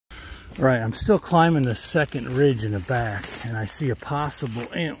Right, I'm still climbing the second ridge in the back, and I see a possible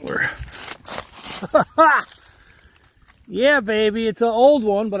antler. Yeah, baby, it's an old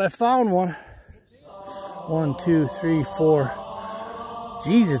one, but I found one. 1, 2, 3, 4.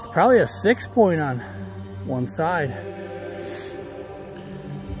 Geez, it's probably a 6-point on one side.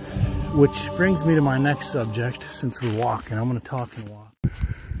 Which brings me to my next subject, since we're walking. I'm going to talk and walk.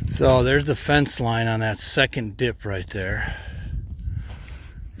 So there's the fence line on that second dip right there.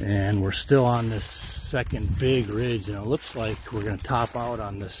 And we're still on this second big ridge, and it looks like we're going to top out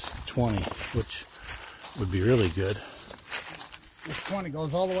on this 20, which would be really good. This 20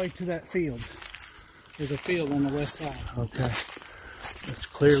 goes all the way to that field. There's a field on the west side. Okay. It's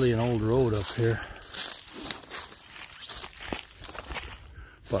clearly an old road up here.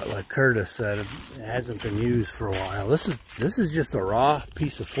 But like Curtis said, it hasn't been used for a while. This is just a raw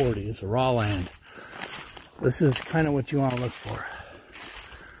piece of 40. It's a raw land. This is kind of what you want to look for.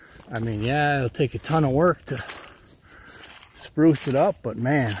 I mean, yeah, it'll take a ton of work to spruce it up, but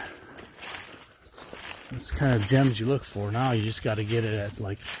man, that's the kind of gems you look for. Now you just got to get it at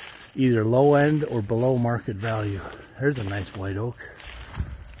like either low end or below market value. There's a nice white oak.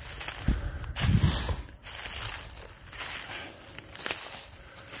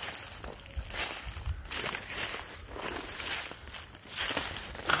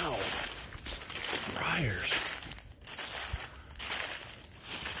 Ow, briars.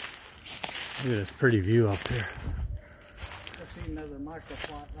 Look at this pretty view up here. I see another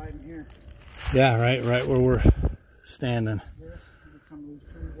microplot right in here. Yeah, right where we're standing.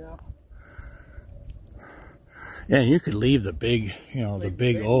 Yeah, you could leave the big, you know, the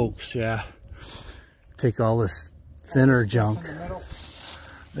big oaks, yeah. Take all this thinner junk.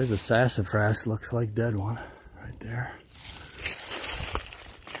 There's a sassafras, looks like dead one right there.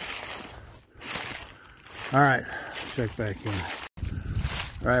 All right, check back in.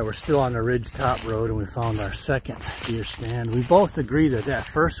 All right, we're still on the ridge top road, and we found our second deer stand. We both agree that that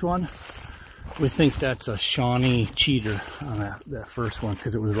first one, we think that's a Shawnee cheater on that first one,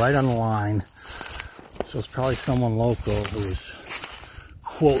 because it was right on the line. So it's probably someone local who was,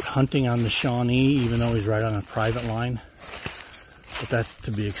 quote, hunting on the Shawnee, even though he's right on a private line. But that's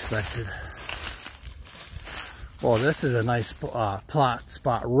to be expected. Well, this is a nice plot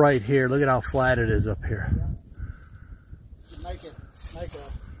spot right here. Look at how flat it is up here. Make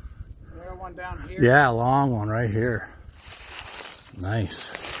a one down here. Yeah, a long one right here. Nice.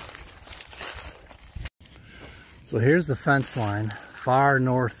 So here's the fence line, far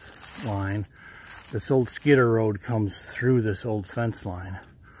north line. This old skidder road comes through this old fence line.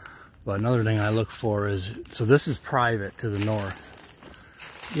 But another thing I look for is, so this is private to the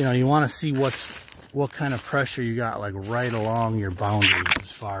north. You know, you want to see what kind of pressure you got like right along your boundaries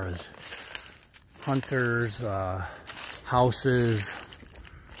as far as hunters, houses,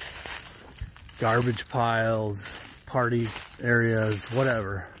 garbage piles, party areas,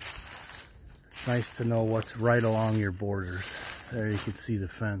 whatever. It's nice to know what's right along your borders. There you can see the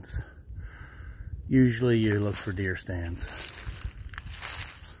fence. Usually you look for deer stands.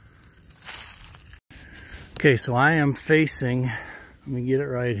 Okay, so I am facing, let me get it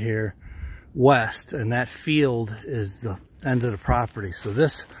right here, west, and that field is the end of the property. So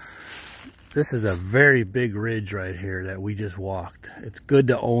this is a very big ridge right here that we just walked. It's good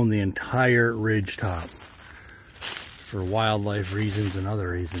to own the entire ridge top for wildlife reasons and other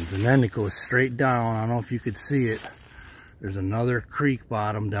reasons. And then it goes straight down. I don't know if you could see it. There's another creek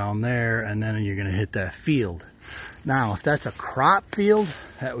bottom down there, and then you're gonna hit that field. Now, if that's a crop field,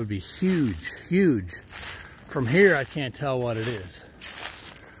 that would be huge, huge. From here, I can't tell what it is.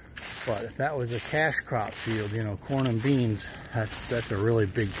 But if that was a cash crop field, you know, corn and beans, that's a really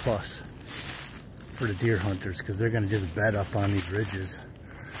big plus for the deer hunters, because they're gonna just bed up on these ridges.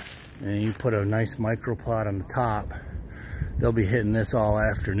 And you put a nice microplot on the top, they'll be hitting this all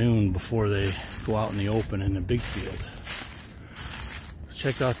afternoon before they go out in the open in the big field.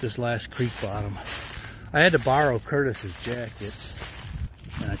 Check out this last creek bottom. I had to borrow Curtis's jacket,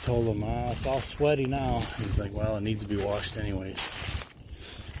 and I told him, it's all sweaty now. He's like, well, it needs to be washed anyways.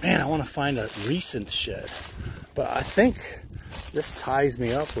 Man, I want to find a recent shed, but I think this ties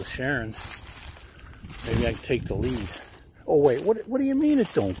me up with Sharon. Maybe I can take the lead. Oh wait, what do you mean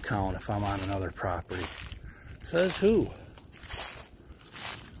it don't count if I'm on another property? Says who?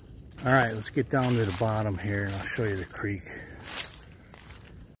 All right, let's get down to the bottom here, and I'll show you the creek.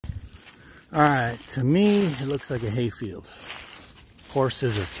 All right, to me, it looks like a hayfield.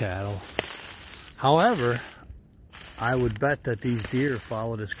 Horses or cattle. However, I would bet that these deer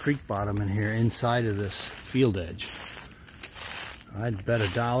follow this creek bottom in here inside of this field edge. I'd bet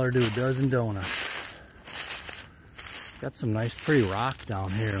 $1 to a dozen donuts. Got some nice pretty rock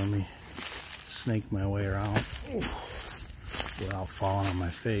down here. Let me snake my way around without falling on my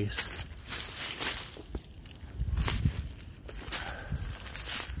face.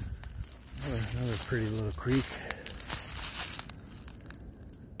 Another pretty little creek.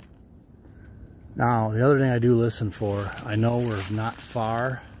 Now, the other thing I do listen for, I know we're not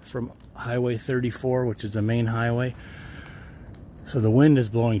far from Highway 34, which is the main highway. So the wind is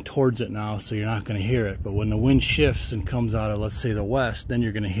blowing towards it now, so you're not going to hear it. But when the wind shifts and comes out of, let's say, the west, then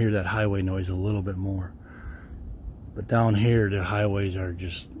you're going to hear that highway noise a little bit more. But down here, the highways are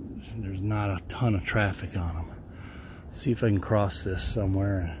just, there's not a ton of traffic on them. Let's see if I can cross this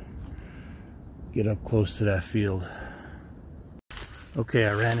somewhere and get up close to that field. Okay,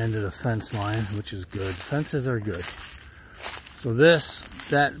 I ran into the fence line, which is good. Fences are good. So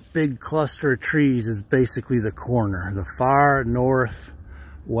that big cluster of trees is basically the corner, the far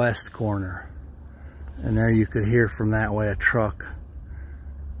northwest corner. And there you could hear from that way a truck.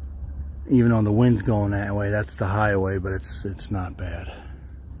 Even though the wind's going that way, that's the highway, but it's not bad.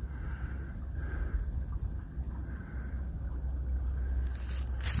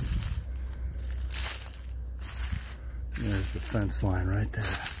 There's the fence line right there.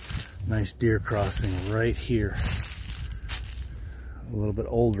 Nice deer crossing right here. A little bit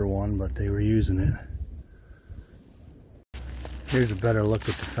older one, but they were using it. Here's a better look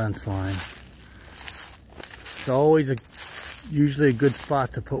at the fence line. It's always usually a good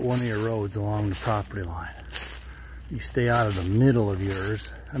spot to put one of your roads along the property line. You stay out of the middle of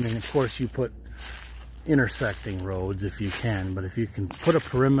yours. I mean, of course you put intersecting roads if you can, but if you can put a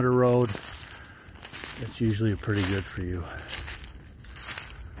perimeter road, it's usually pretty good for you.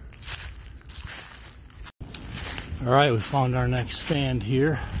 All right, we found our next stand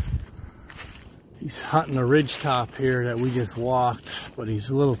here. He's hunting a ridge top here that we just walked, but he's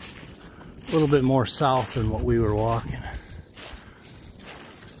a little bit more south than what we were walking.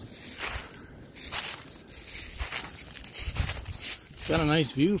 Got a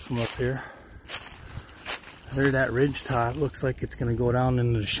nice view from up here. There's that ridge top. Looks like it's going to go down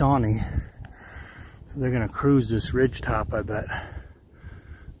into the Shawnee. So they're going to cruise this ridge top, I bet.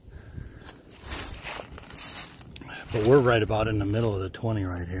 But we're right about in the middle of the 20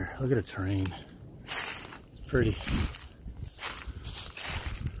 right here. Look at the terrain. It's pretty.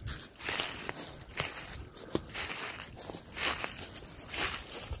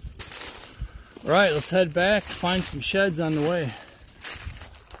 All right, let's head back, find some sheds on the way.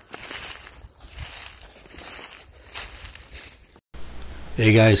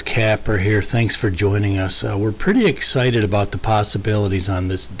 Hey guys, Kapper here. Thanks for joining us. We're pretty excited about the possibilities on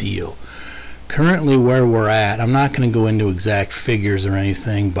this deal. Currently where we're at, I'm not going to go into exact figures or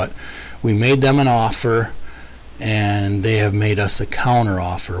anything, but we made them an offer and they have made us a counter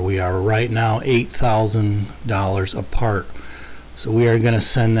offer. We are right now $8,000 apart. So we are going to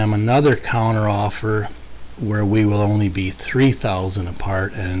send them another counter offer where we will only be $3,000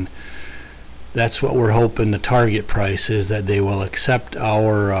 apart, and that's what we're hoping the target price is, that they will accept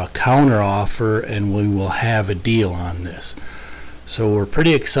our counter offer and we will have a deal on this. So we're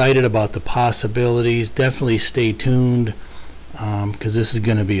pretty excited about the possibilities. Definitely stay tuned because this is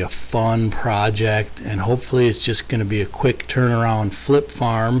going to be a fun project, and hopefully it's just going to be a quick turnaround flip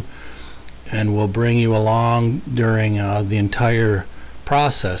farm, and we'll bring you along during the entire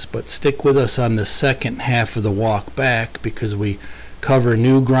process. But stick with us on the second half of the walk back because we cover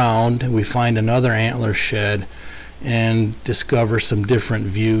new ground, we find another antler shed, and discover some different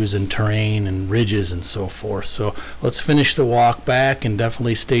views and terrain and ridges and so forth. So let's finish the walk back and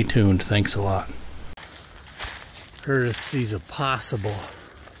definitely stay tuned. Thanks a lot. Curtis sees a possible.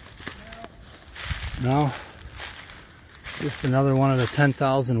 No? Just another one of the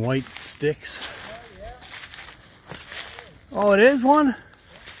 10,000 white sticks. Oh, it is one?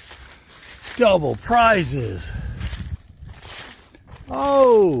 Double prizes.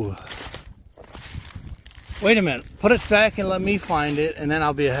 Oh! Wait a minute. Put it back and let me find it, and then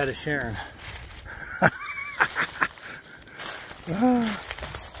I'll be ahead of Sharon.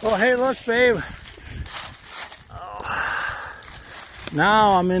 Oh, hey, look, babe. Oh.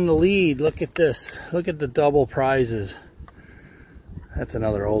 Now I'm in the lead. Look at this. Look at the double prizes. That's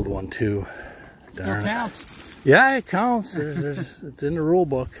another old one, too. Still counts. Yeah, it counts. It's in the rule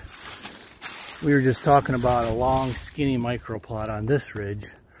book. We were just talking about a long, skinny microplot on this ridge.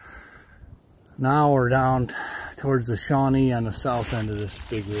 Now we're down towards the Shawnee on the south end of this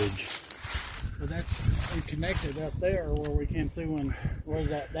big ridge. So that's, we connected up there where we came through, and where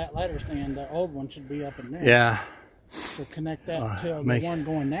that ladder stand, the old one should be up in there. Yeah. So connect that to the one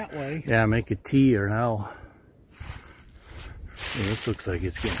going that way. Yeah, make a T or an L. Yeah, this looks like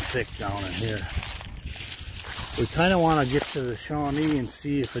it's getting thick down in here. We kind of want to get to the Shawnee and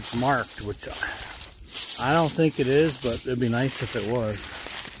see if it's marked, which I don't think it is, but it'd be nice if it was.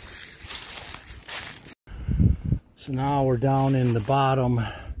 So now we're down in the bottom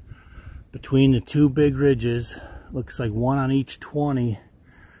between the two big ridges. Looks like one on each 20.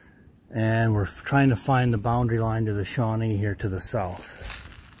 And we're trying to find the boundary line to the Shawnee here to the south.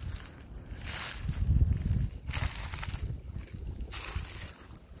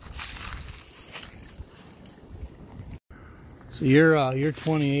 So your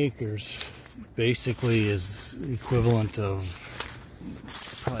 20 acres basically is equivalent of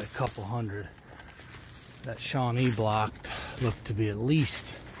probably a couple hundred. That Shawnee block looked to be at least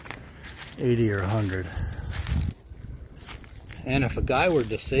 80 or 100. And if a guy were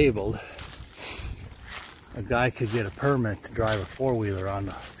disabled, a guy could get a permit to drive a four-wheeler on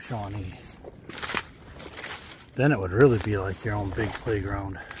the Shawnee. Then it would really be like your own big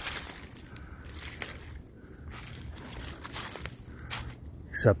playground.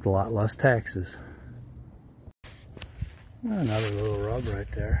 Except a lot less taxes. Another little rub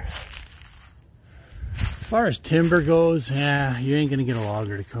right there. As far as timber goes, yeah, you ain't gonna get a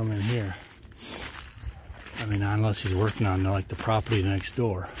logger to come in here. I mean, unless he's working on like the property next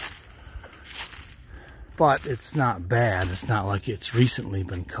door. But it's not bad. It's not like it's recently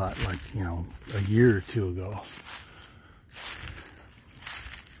been cut, like, you know, a year or two ago.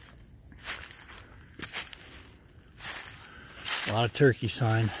 A lot of turkey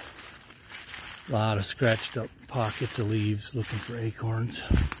sign. A lot of scratched up pockets of leaves looking for acorns.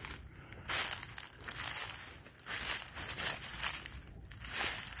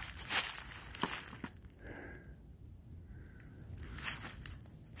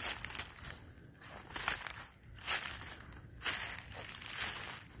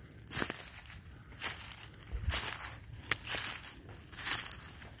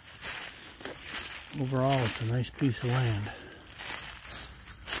 Overall, it's a nice piece of land.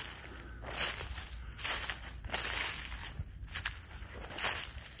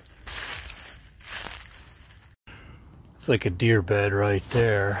 It's like a deer bed right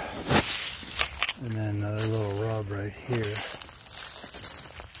there. And then another little rub right here.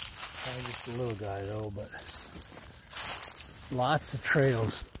 Probably just a little guy though, but lots of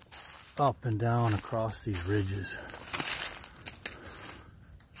trails up and down across these ridges.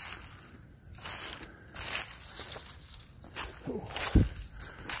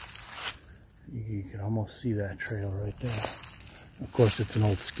 You can almost see that trail right there. Of course, it's an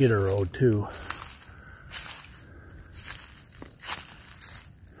old skidder road too.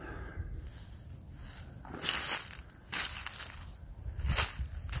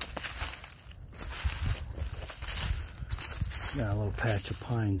 Got a little patch of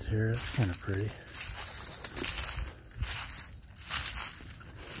pines here. It's kind of pretty.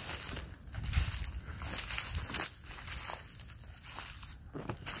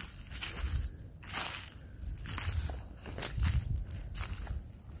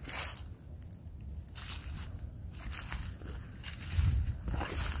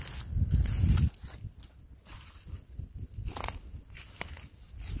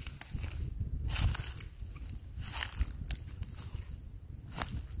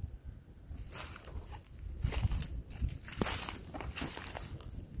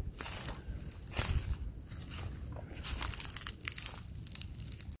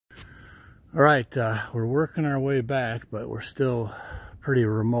 All right, we're working our way back, but we're still pretty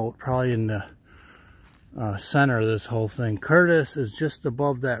remote, probably in the center of this whole thing. Curtis is just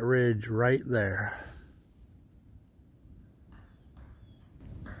above that ridge right there.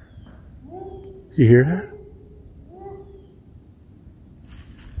 Did you hear that?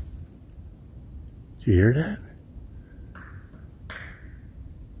 Did you hear that?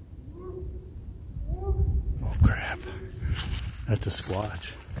 Oh crap, that's a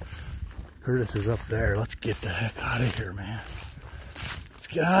squatch. Curtis is up there. Let's get the heck out of here, man. Let's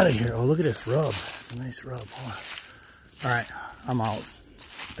get out of here. Oh, look at this rub. It's a nice rub. All right, I'm out.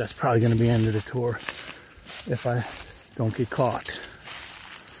 That's probably going to be the end of the tour if I don't get caught.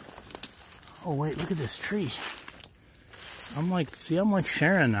 Oh, wait, look at this tree. I'm like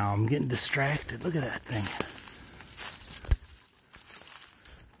Sharon now. I'm getting distracted. Look at that thing.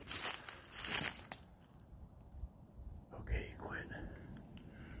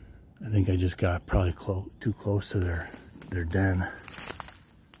 I think I just got probably too close to their den.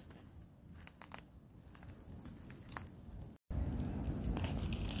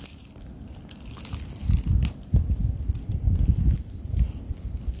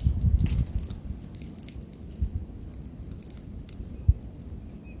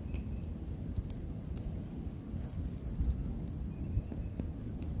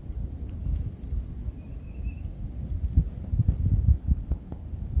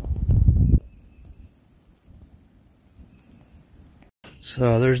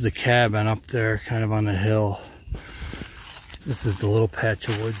 So there's the cabin up there, kind of on the hill. This is the little patch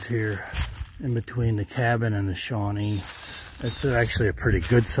of woods here in between the cabin and the Shawnee. It's actually a pretty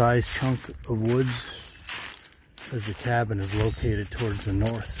good sized chunk of woods, because the cabin is located towards the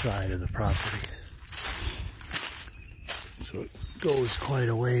north side of the property. So it goes quite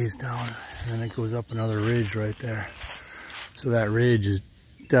a ways down, and then it goes up another ridge right there. So that ridge is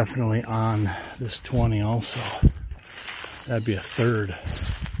definitely on this 20 also. That'd be a third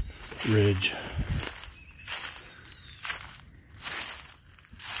ridge.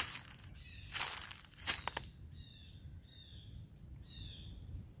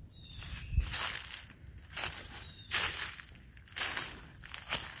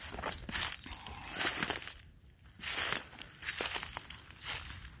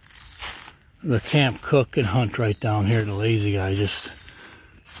 The camp cook and hunt right down here, the lazy guy, just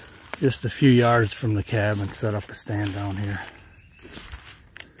a few yards from the cabin, set up a stand down here.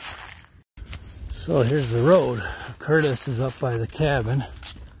 So here's the road. Curtis is up by the cabin.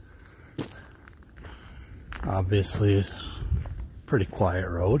 Obviously it's a pretty quiet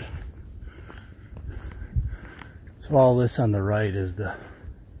road. So all this on the right is the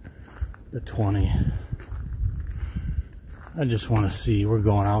 20. I just want to see, we're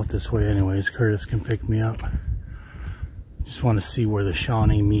going out this way anyways, Curtis can pick me up. Just want to see where the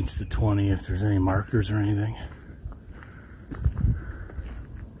Shawnee meets the 20, if there's any markers or anything.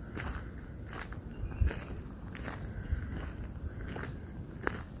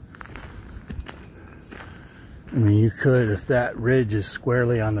 I mean, you could, if that ridge is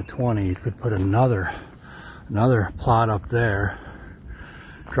squarely on the 20, you could put another plot up there,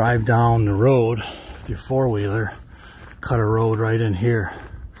 drive down the road with your four-wheeler, cut a road right in here.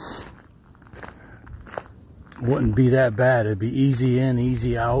 Wouldn't be that bad. It'd be easy in,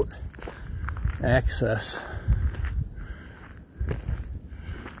 easy out access.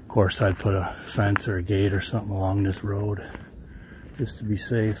 Of course, I'd put a fence or a gate or something along this road just to be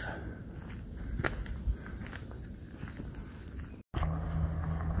safe.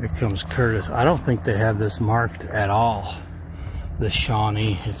 Here comes Curtis. I don't think they have this marked at all, the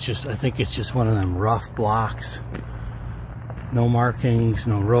Shawnee. It's just, I think it's just one of them rough blocks. No markings,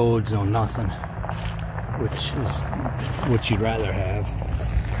 no roads, no nothing, which is what you'd rather have.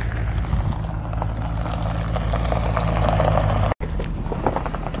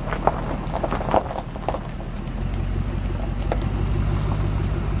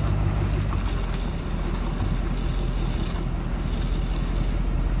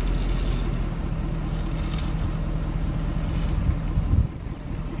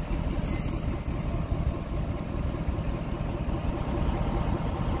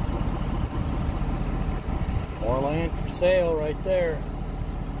 More land for sale right there.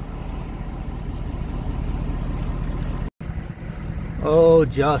 Oh,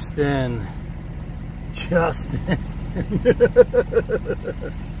 Justin. Justin.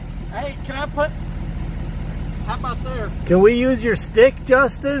 Hey, can I put... How about there? Can we use your stick,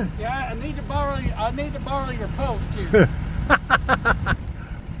 Justin? Yeah, I need to borrow your post here.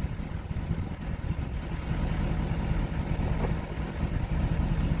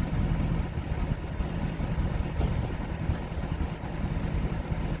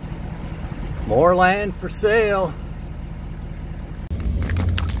 More land for sale.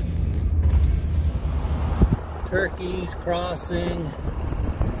 Turkeys crossing,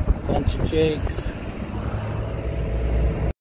 bunch of jakes.